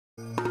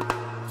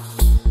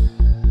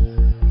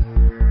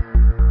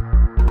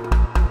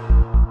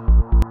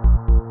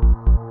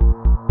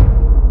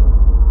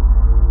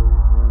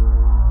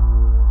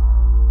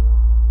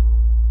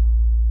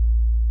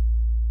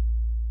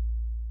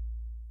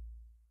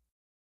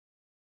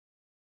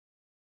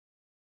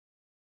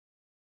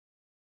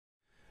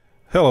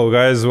Hello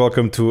guys,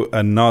 welcome to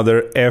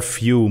another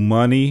FU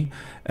Money,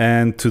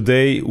 and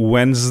today,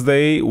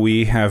 Wednesday,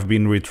 we have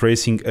been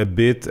retracing a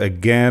bit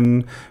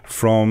again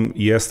from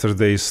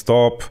yesterday's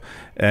stop,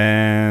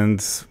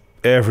 and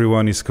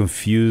everyone is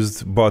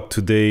confused, but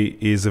today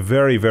is a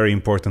very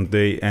important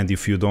day. And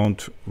if you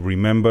don't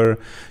remember,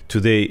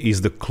 today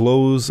is the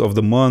close of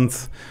the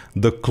month,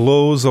 the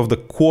close of the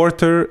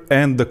quarter,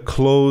 and the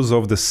close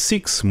of the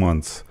 6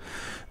 months.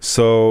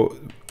 So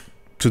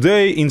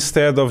today,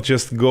 instead of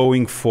just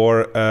going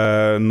for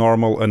a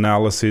normal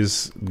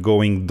analysis,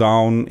 going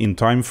down in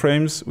time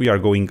frames, we are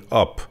going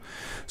up.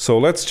 So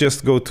let's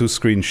just go to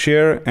screen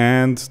share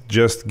and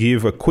just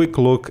give a quick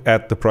look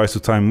at the price to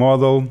time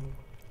model.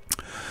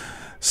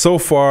 So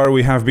far,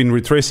 we have been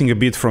retracing a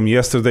bit from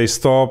yesterday's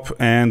stop,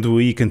 and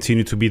we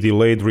continue to be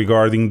delayed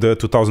regarding the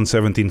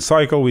 2017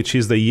 cycle, which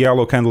is the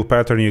yellow candle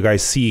pattern you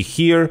guys see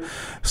here.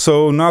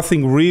 So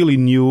nothing really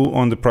new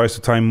on the price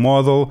to time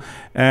model,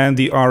 and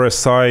the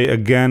RSI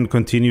again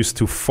continues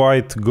to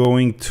fight,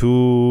 going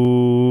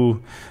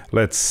to,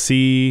 let's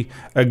see,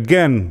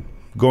 again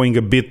going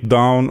a bit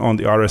down on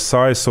the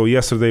RSI. So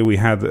yesterday we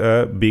had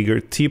a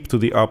bigger tip to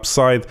the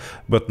upside,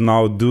 but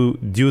now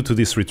due to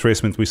this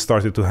retracement we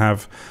started to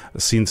have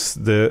since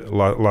the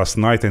last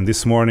night and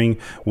this morning,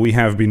 we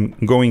have been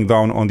going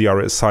down on the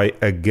RSI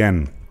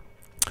again.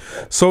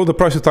 So the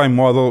price to time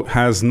model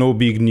has no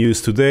big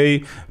news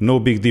today, no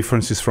big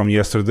differences from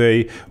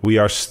yesterday. We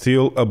are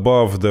still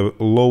above the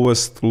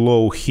lowest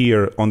low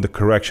here on the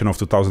correction of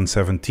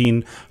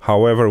 2017.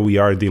 However, we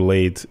are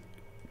delayed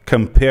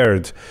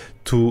compared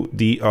to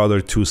the other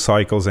two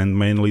cycles, and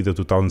mainly the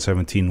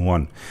 2017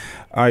 one.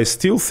 I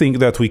still think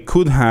that we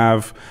could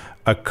have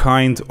a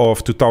kind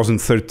of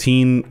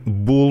 2013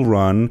 bull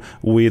run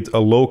with a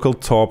local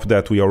top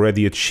that we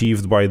already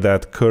achieved by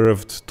that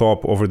curved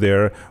top over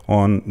there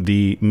on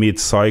the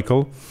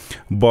mid-cycle.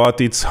 But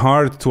it's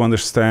hard to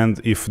understand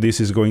if this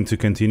is going to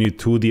continue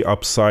to the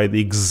upside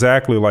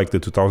exactly like the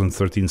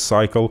 2013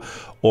 cycle,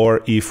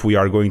 or if we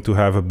are going to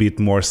have a bit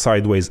more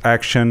sideways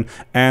action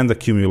and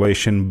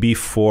accumulation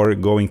before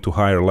going to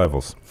higher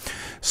levels.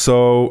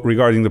 So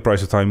regarding the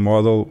price to time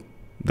model,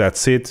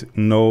 that's it,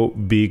 no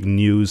big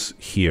news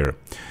here.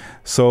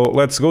 So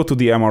let's go to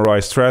the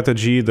MRI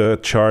strategy, the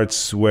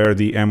charts where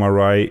the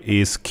MRI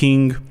is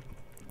king.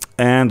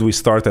 And we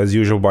start as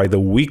usual by the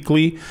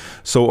weekly.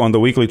 So on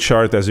the weekly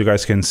chart, as you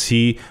guys can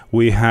see,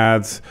 we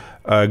had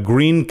a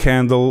green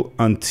candle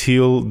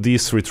until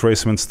this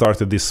retracement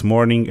started this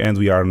morning, and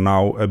we are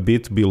now a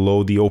bit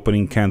below the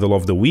opening candle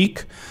of the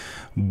week.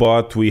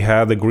 But we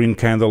had a green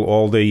candle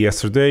all day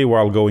yesterday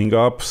while going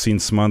up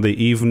since Monday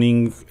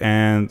evening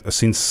and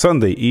since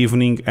Sunday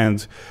evening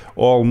and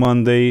all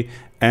Monday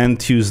and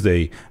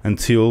Tuesday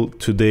until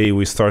today.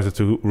 We started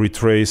to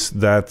retrace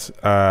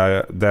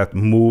that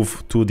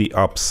move to the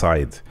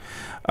upside.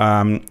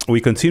 We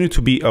continue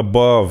to be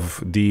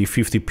above the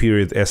 50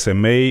 period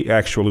SMA.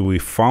 Actually, we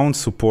found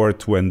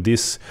support when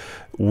this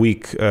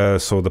week,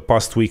 so the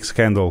past week's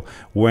candle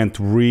went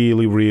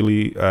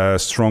really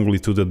strongly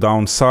to the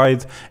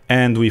downside,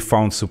 and we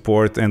found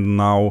support, and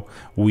now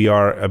we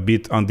are a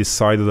bit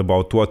undecided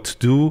about what to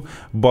do,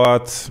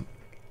 but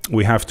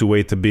we have to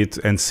wait a bit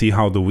and see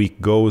how the week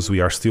goes. We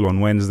are still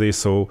on Wednesday,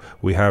 so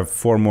we have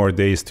 4 more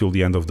days till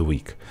the end of the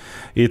week.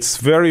 It's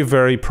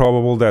very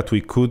probable that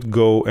we could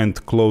go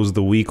and close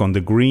the week on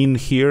the green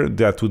here.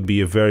 That would be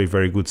a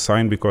very good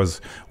sign,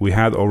 because we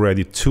had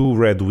already 2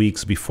 red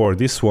weeks before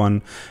this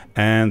one,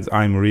 and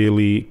I'm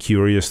really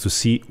curious to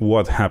see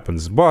what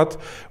happens. But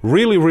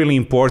really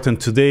important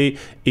today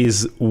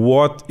is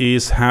what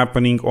is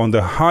happening on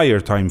the higher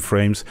time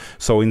frames.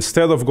 So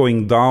instead of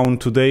going down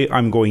today,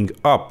 I'm going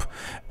up,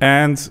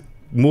 and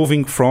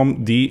moving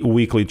from the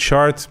weekly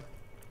chart,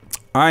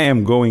 I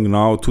am going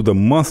now to the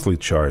monthly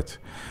chart,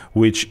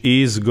 which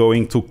is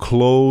going to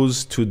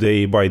close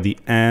today by the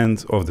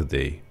end of the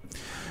day.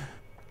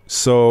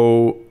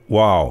 So,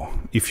 wow,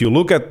 if you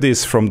look at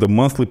this from the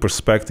monthly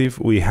perspective,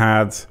 we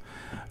had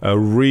a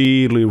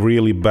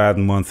really bad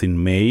month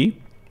in May.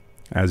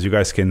 As you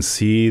guys can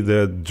see,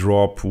 the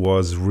drop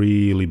was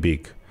really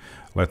big.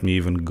 Let me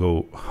even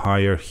go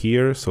higher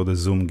here so the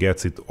zoom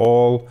gets it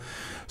all.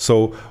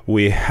 So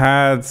we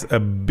had a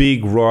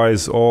big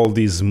rise all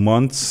these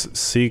months,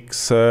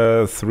 6,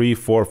 3,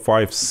 4,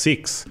 5,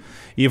 6,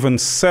 even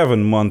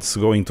 7 months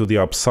going to the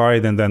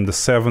upside, and then the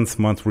 7th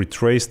month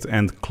retraced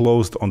and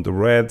closed on the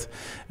red,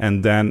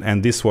 and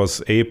this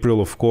was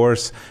April, of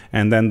course,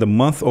 and then the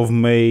month of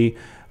May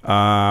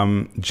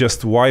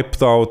just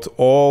wiped out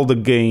all the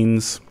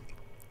gains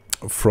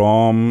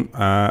from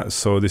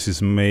so this is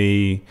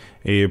May,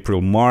 April,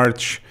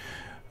 March,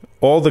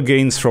 all the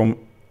gains from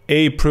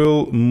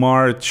April,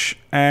 March,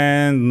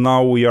 and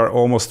now we are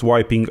almost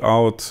wiping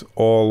out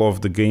all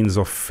of the gains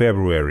of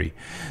February.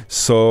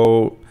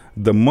 So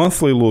the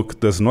monthly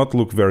look does not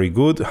look very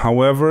good.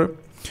 However,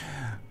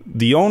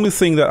 the only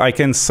thing that I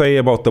can say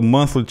about the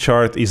monthly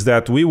chart is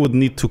that we would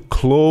need to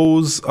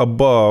close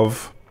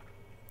above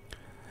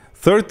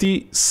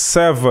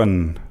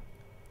 37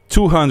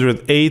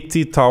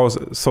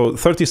 $280,000, so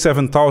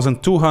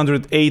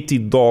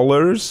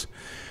 $37,280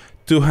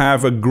 to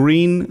have a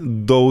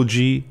green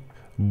doji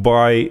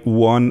by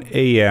 1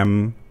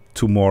 a.m.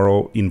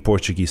 tomorrow in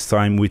Portuguese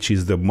time, which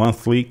is the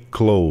monthly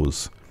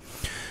close.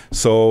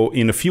 So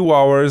in a few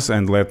hours,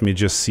 and let me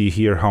just see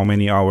here how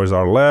many hours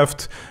are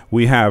left,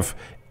 we have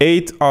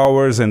 8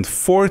 hours and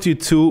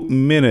 42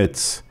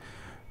 minutes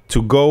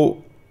to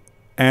go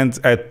and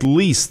at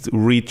least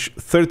reach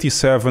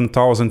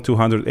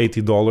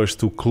 $37,280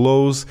 to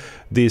close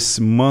this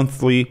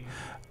monthly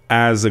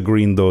as a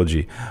green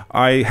doji.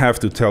 I have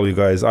to tell you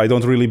guys, I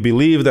don't really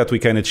believe that we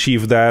can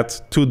achieve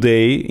that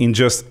today in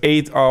just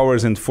 8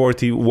 hours and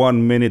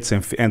 41 minutes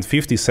and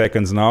 50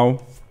 seconds now.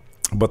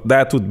 But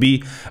that would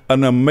be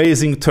an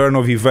amazing turn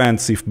of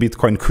events if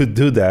Bitcoin could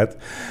do that.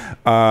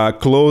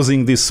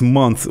 Closing this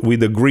month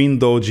with a green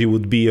doji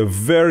would be a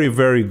very,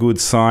 very good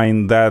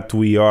sign that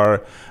we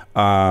are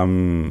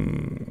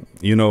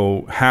you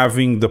know,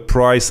 having the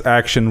price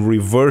action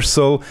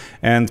reversal,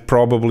 and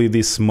probably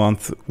this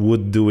month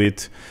would do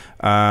it.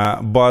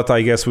 But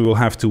I guess we will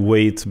have to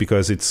wait,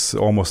 because it's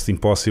almost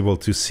impossible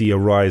to see a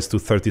rise to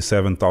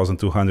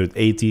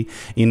 37,280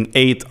 in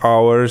 8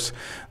 hours.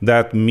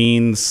 That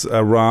means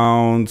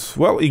around,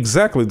 well,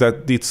 exactly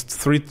that, it's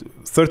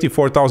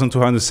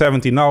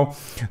 34,270 now.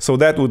 So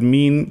that would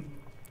mean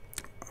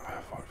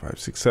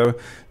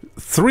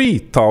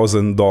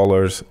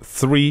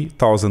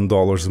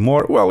 $3,000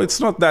 more. Well, it's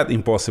not that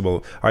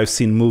impossible. I've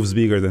seen moves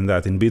bigger than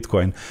that in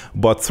Bitcoin,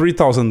 but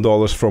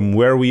 $3,000 from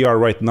where we are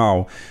right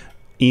now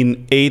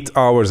in 8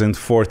 hours and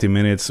 40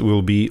 minutes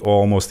will be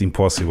almost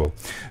impossible.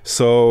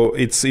 So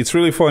it's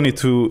really funny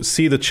to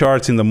see the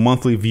charts in the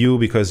monthly view,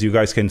 because you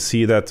guys can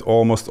see that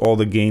almost all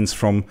the gains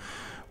from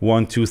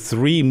 1 to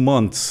 3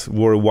 months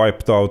were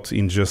wiped out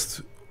in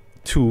just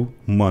 2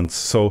 months.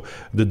 So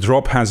the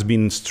drop has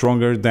been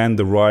stronger than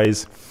the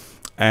rise,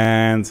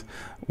 and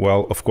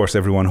well, of course,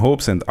 everyone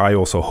hopes, and I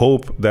also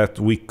hope, that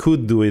we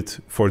could do it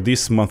for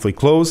this monthly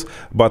close,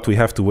 but we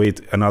have to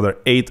wait another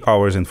 8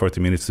 hours and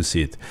 40 minutes to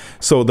see it.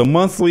 So the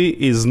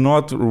monthly is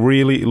not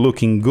really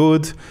looking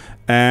good,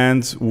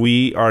 and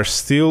we are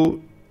still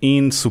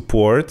in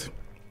support.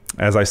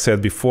 As I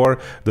said before,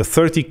 the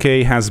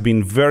 30K has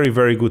been very,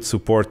 very good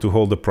support to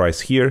hold the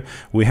price here.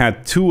 We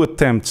had 2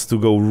 attempts to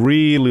go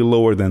really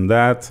lower than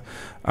that.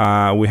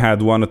 We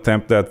had one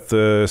attempt that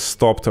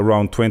stopped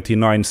around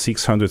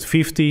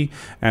 29,650,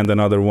 and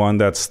another one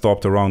that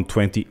stopped around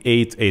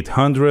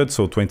 28,800,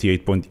 so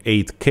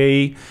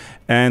 28.8K.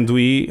 And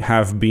we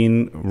have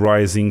been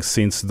rising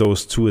since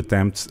those 2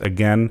 attempts,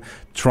 again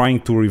trying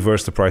to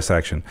reverse the price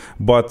action,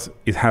 but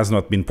it has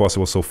not been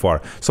possible so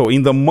far. So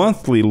in the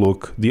monthly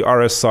look, the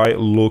RSI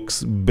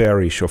looks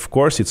bearish. Of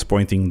course, it's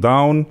pointing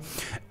down,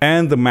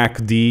 and the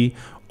MACD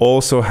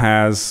also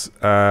has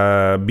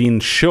been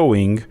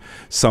showing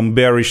some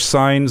bearish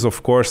signs.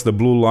 Of course, the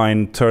blue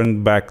line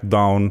turned back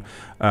down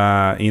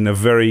in a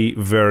very,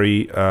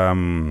 very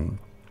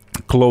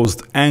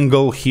closed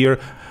angle here.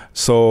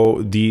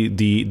 So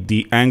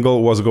the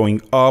angle was going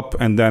up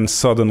and then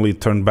suddenly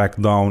turned back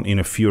down in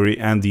a fury,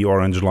 and the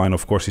orange line,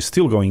 of course, is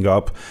still going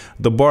up.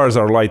 The bars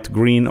are light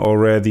green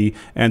already,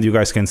 and you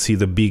guys can see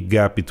the big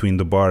gap between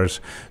the bars.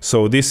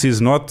 So this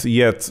is not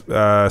yet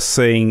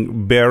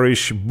saying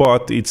bearish,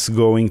 but it's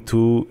going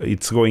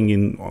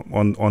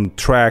on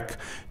track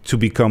to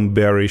become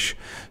bearish.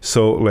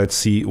 So let's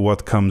see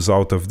what comes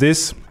out of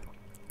this.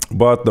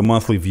 But the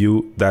monthly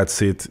view,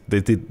 that's it.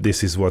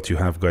 This is what you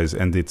have, guys,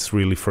 and it's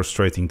really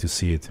frustrating to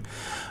see it.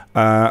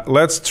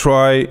 Let's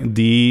try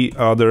the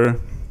other.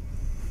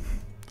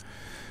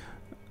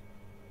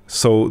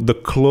 So the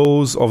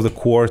close of the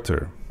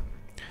quarter.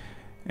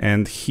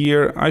 And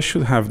here I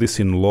should have this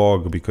in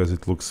log, because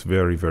it looks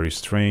very, very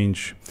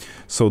strange.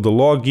 So the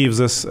log gives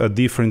us a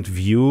different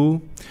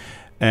view.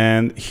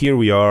 And here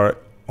we are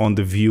on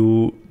the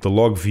view, the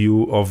log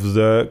view of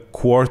the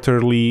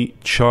quarterly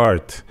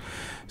chart.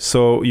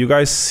 So you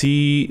guys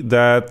see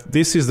that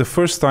this is the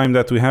first time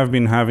that we have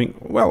been having,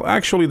 well,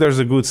 actually there's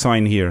a good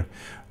sign here.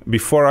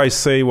 Before I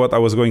say what I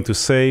was going to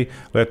say,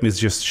 let me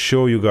just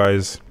show you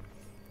guys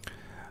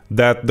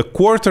that the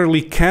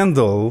quarterly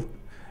candle,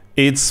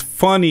 it's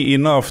funny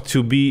enough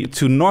to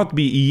not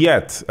be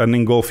yet an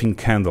engulfing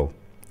candle.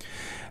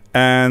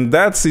 And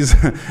that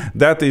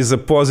is a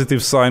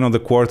positive sign on the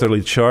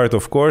quarterly chart,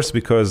 of course,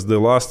 because the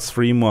last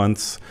 3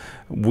 months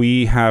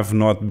we have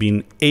not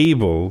been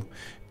able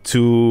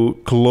to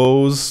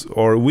close,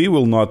 or we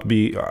will not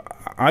be,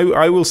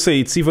 I will say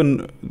it's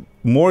even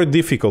more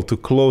difficult to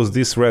close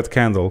this red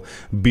candle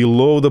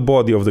below the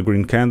body of the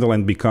green candle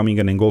and becoming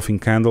an engulfing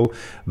candle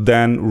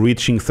than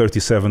reaching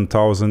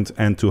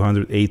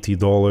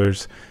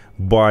 $37,280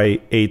 by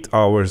 8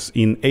 hours,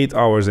 in 8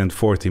 hours and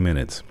 40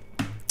 minutes.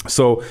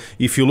 So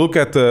if you look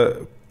at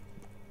the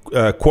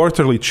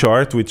quarterly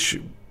chart, which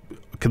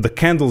the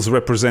candles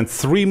represent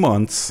 3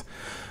 months,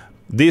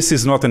 this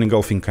is not an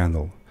engulfing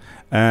candle.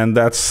 and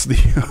that's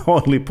the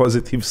only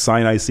positive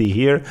sign I see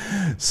here.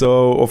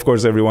 So of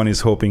course everyone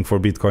is hoping for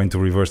Bitcoin to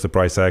reverse the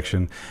price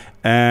action,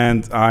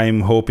 and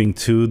I'm hoping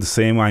too the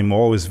same. I'm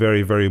always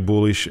very, very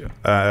bullish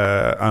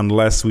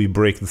unless we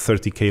break the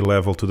 30k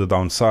level to the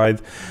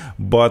downside,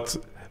 but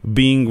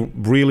being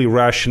really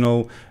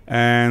rational,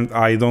 and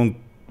I don't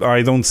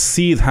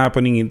see it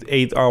happening in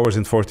 8 hours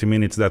and 40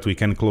 minutes that we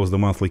can close the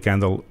monthly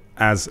candle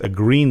as a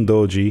green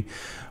doji.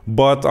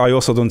 But I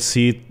also don't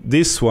see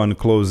this one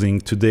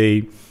closing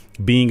today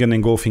being an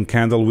engulfing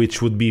candle,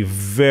 which would be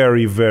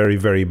very, very,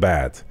 very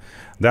bad.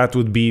 That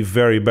would be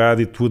very bad.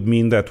 It would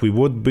mean that we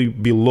would be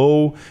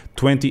below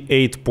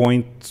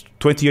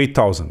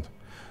 28,000.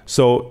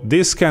 So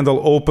this candle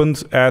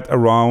opened at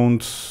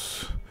around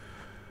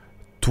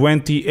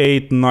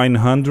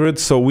 28,900.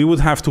 So we would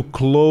have to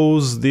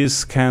close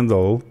this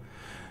candle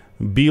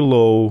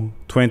below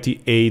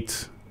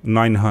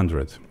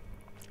 28,900.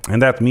 And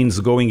that means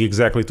going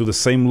exactly to the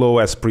same low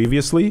as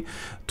previously,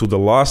 to the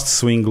last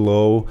swing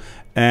low,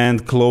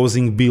 and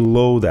closing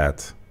below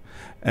that.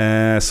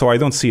 So I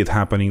don't see it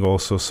happening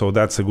also, so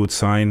that's a good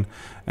sign.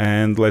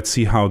 And let's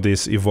see how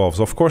this evolves.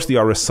 Of course, the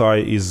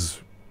RSI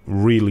is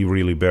really,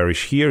 really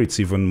bearish here. It's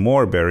even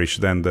more bearish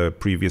than the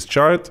previous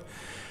chart.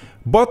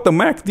 But the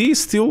MACD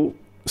is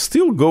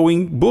still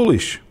going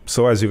bullish.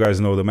 So as you guys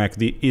know, the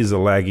MACD is a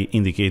laggy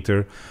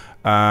indicator.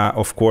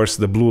 Of course,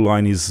 the blue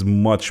line is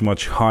much,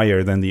 much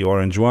higher than the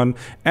orange one,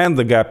 and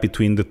the gap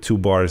between the two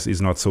bars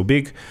is not so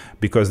big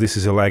because this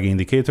is a lagging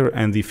indicator.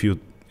 And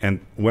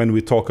when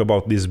we talk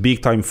about these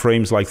big time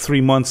frames like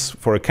 3 months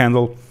for a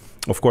candle,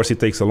 of course it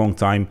takes a long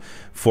time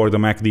for the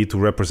MACD to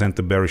represent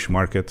the bearish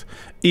market,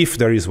 if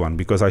there is one,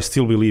 because I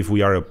still believe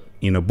we are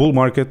in a bull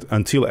market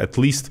until at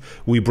least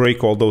we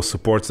break all those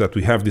supports that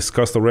we have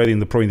discussed already in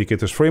the Pro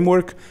Indicators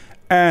framework,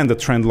 and the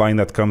trend line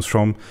that comes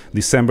from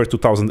December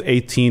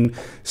 2018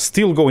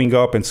 still going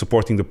up and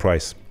supporting the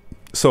price.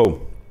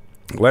 So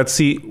let's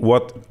see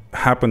what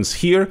happens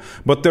here.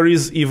 But there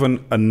is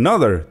even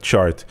another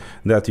chart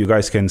that you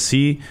guys can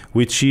see,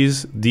 which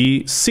is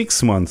the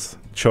 6-month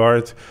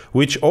chart,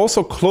 which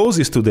also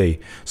closes today.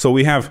 So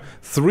we have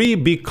 3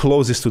 big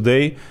closes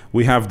today.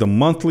 We have the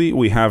monthly,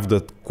 we have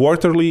the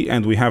quarterly,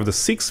 and we have the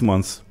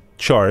 6-month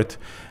chart,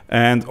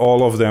 and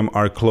all of them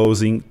are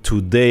closing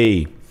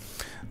today.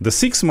 The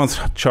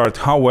 6-month chart,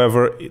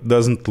 however, it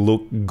doesn't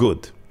look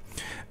good.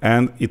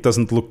 And it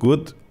doesn't look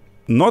good,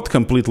 not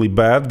completely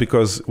bad,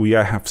 because we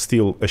have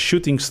still a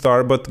shooting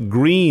star, but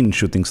green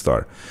shooting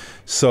star.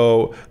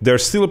 So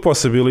there's still a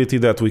possibility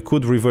that we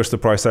could reverse the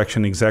price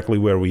action exactly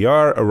where we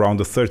are, around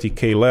the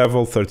 30k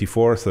level,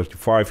 34,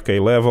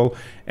 35k level,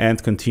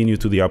 and continue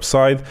to the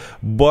upside.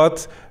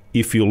 But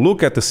if you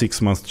look at the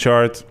 6-month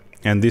chart,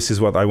 and this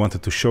is what I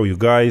wanted to show you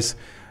guys,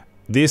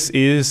 this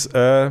is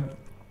a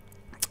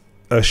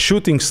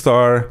shooting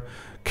star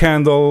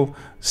candle,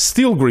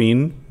 still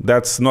green.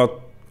 That's not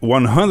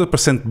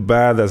 100%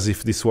 bad as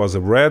if this was a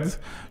red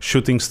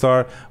shooting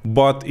star,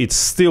 but it's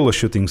still a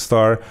shooting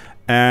star,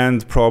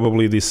 and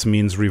probably this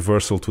means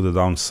reversal to the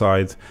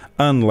downside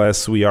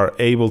unless we are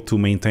able to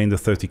maintain the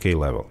 30k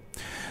level.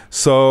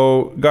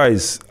 So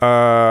guys,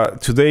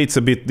 today it's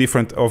a bit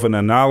different of an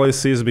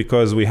analysis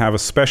because we have a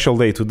special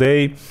day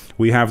today.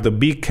 We have the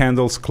big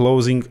candles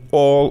closing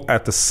all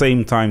at the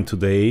same time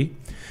today.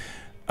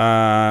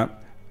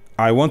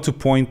 I want to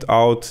point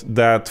out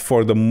that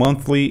for the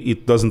monthly,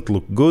 it doesn't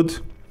look good.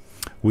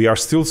 We are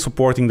still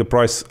supporting the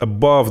price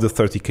above the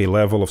 30k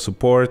level of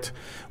support,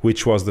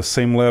 which was the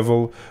same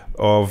level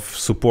of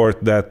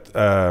support that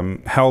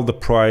held the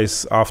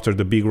price after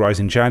the big rise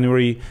in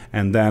January.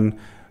 And then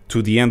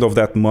to the end of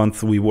that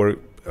month, we were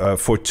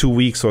for 2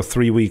 weeks or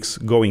 3 weeks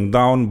going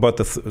down, but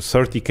the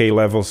 30k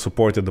level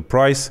supported the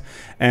price.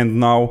 And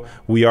now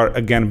we are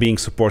again being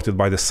supported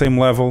by the same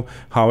level.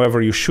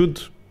 However, you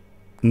should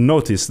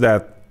notice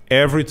that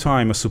every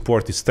time a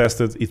support is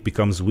tested, it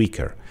becomes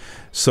weaker.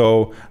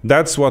 So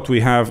that's what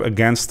we have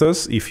against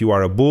us if you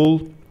are a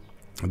bull.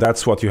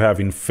 That's what you have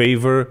in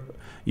favor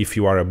if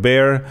you are a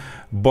bear.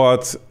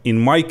 But in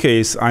my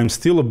case, I'm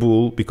still a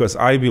bull because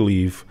I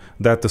believe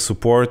that the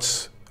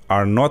supports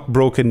are not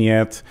broken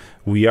yet.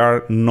 We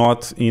are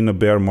not in a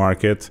bear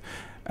market.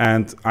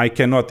 And I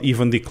cannot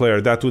even declare,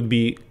 that would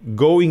be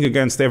going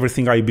against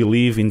everything I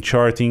believe in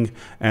charting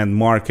and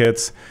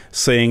markets,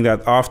 saying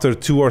that after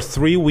 2 or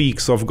 3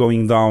 weeks of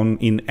going down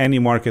in any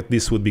market,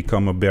 this would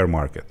become a bear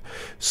market.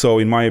 So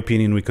in my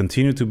opinion, we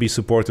continue to be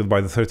supported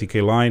by the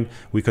 30k line.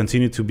 We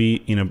continue to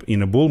be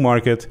in a bull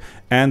market,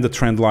 and the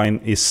trend line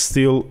is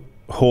still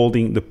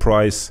holding the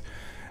price.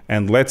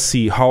 And let's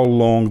see how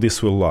long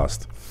this will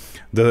last.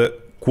 The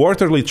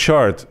quarterly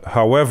chart,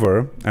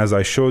 however, as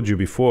I showed you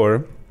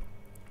before,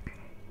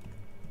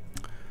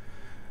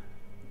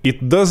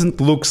 it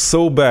doesn't look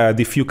so bad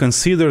if you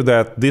consider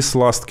that this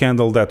last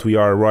candle that we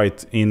are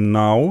right in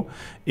now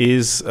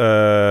is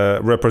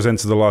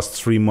represents the last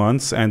 3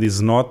 months and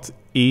is not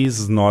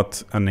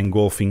an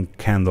engulfing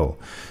candle.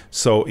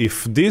 So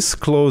if this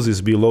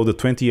closes below the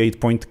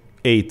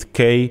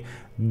 28.8k,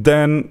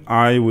 then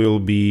I will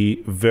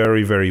be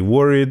very, very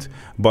worried.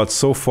 But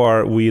so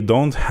far we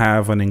don't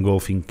have an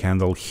engulfing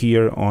candle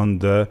here on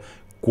the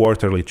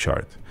quarterly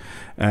chart.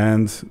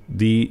 And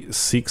the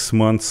 6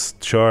 months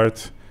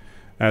chart,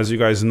 as you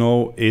guys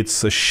know,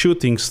 it's a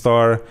shooting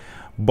star.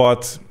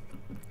 But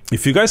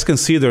if you guys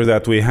consider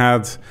that we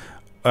had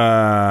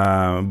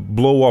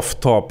blow off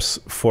tops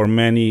for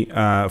many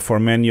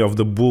of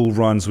the bull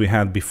runs we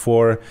had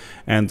before,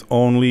 and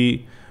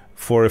only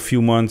for a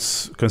few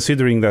months,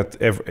 considering that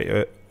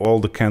all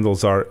the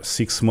candles are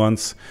 6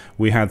 months,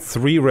 we had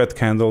 3 red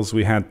candles,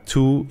 we had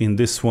 2 in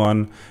this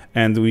one,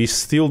 and we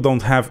still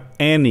don't have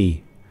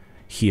any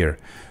here.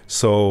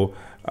 So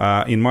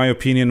in my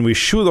opinion, we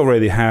should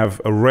already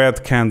have a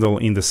red candle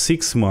in the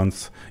 6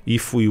 months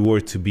if we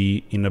were to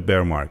be in a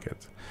bear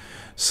market.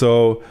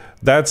 So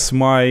that's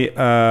my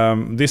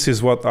this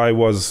is what I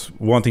was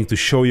wanting to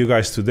show you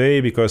guys today,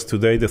 because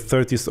today, the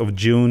 30th of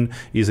June,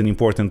 is an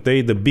important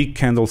day, the big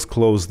candles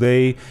close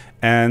day,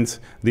 and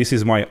this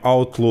is my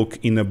outlook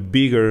in a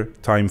bigger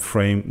time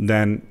frame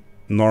than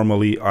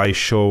normally I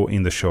show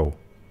in the show.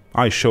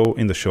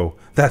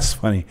 That's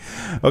funny.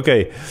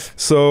 Okay,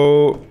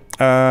 so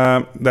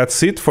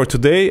that's it for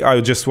today. I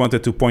just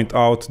wanted to point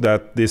out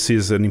that this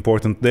is an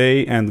important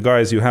day, and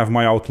guys, you have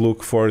my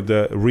outlook for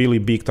the really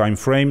big time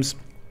frames.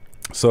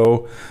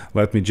 So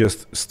let me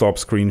just stop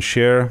screen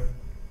share.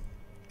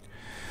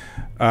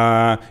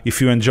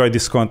 If you enjoyed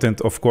this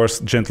content, of course,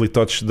 gently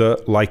touch the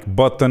like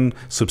button,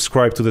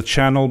 subscribe to the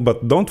channel,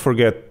 but don't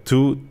forget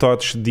to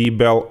touch the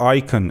bell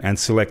icon and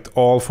select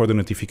all for the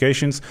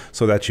notifications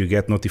so that you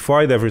get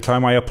notified every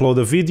time I upload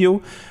a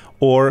video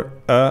or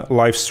a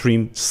live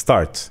stream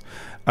starts.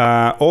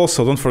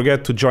 Also, don't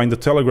forget to join the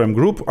Telegram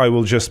group. I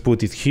will just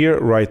put it here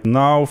right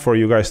now for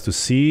you guys to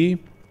see.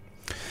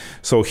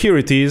 So here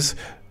it is.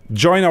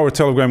 Join our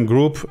Telegram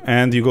group,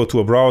 and you go to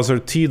a browser,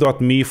 t.me/FU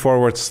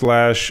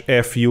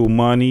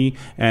money,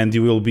 and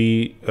you will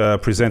be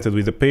presented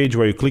with a page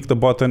where you click the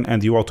button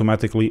and you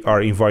automatically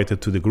are invited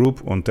to the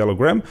group on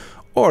Telegram.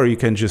 Or you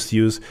can just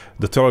use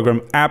the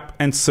Telegram app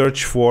and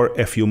search for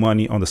FU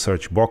Money on the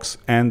search box.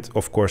 And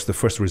of course, the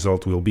first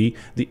result will be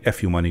the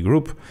FU Money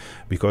group,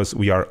 because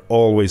we are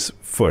always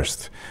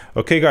first.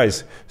 Okay,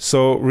 guys,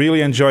 so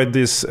really enjoyed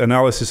this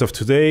analysis of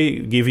today,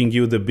 giving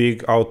you the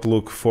big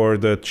outlook for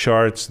the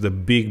charts, the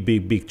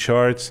big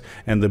charts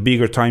and the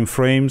bigger time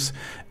frames.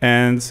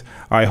 And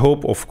I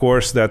hope, of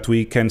course, that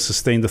we can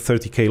sustain the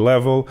 30K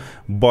level,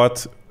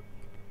 but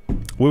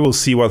we will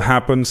see what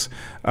happens.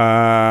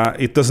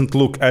 It doesn't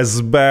look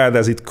as bad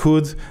as it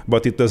could,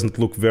 but it doesn't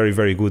look very,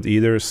 very good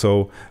either.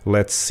 So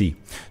let's see.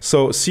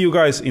 So see you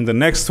guys in the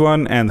next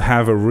one, and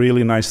have a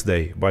really nice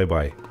day. Bye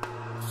bye.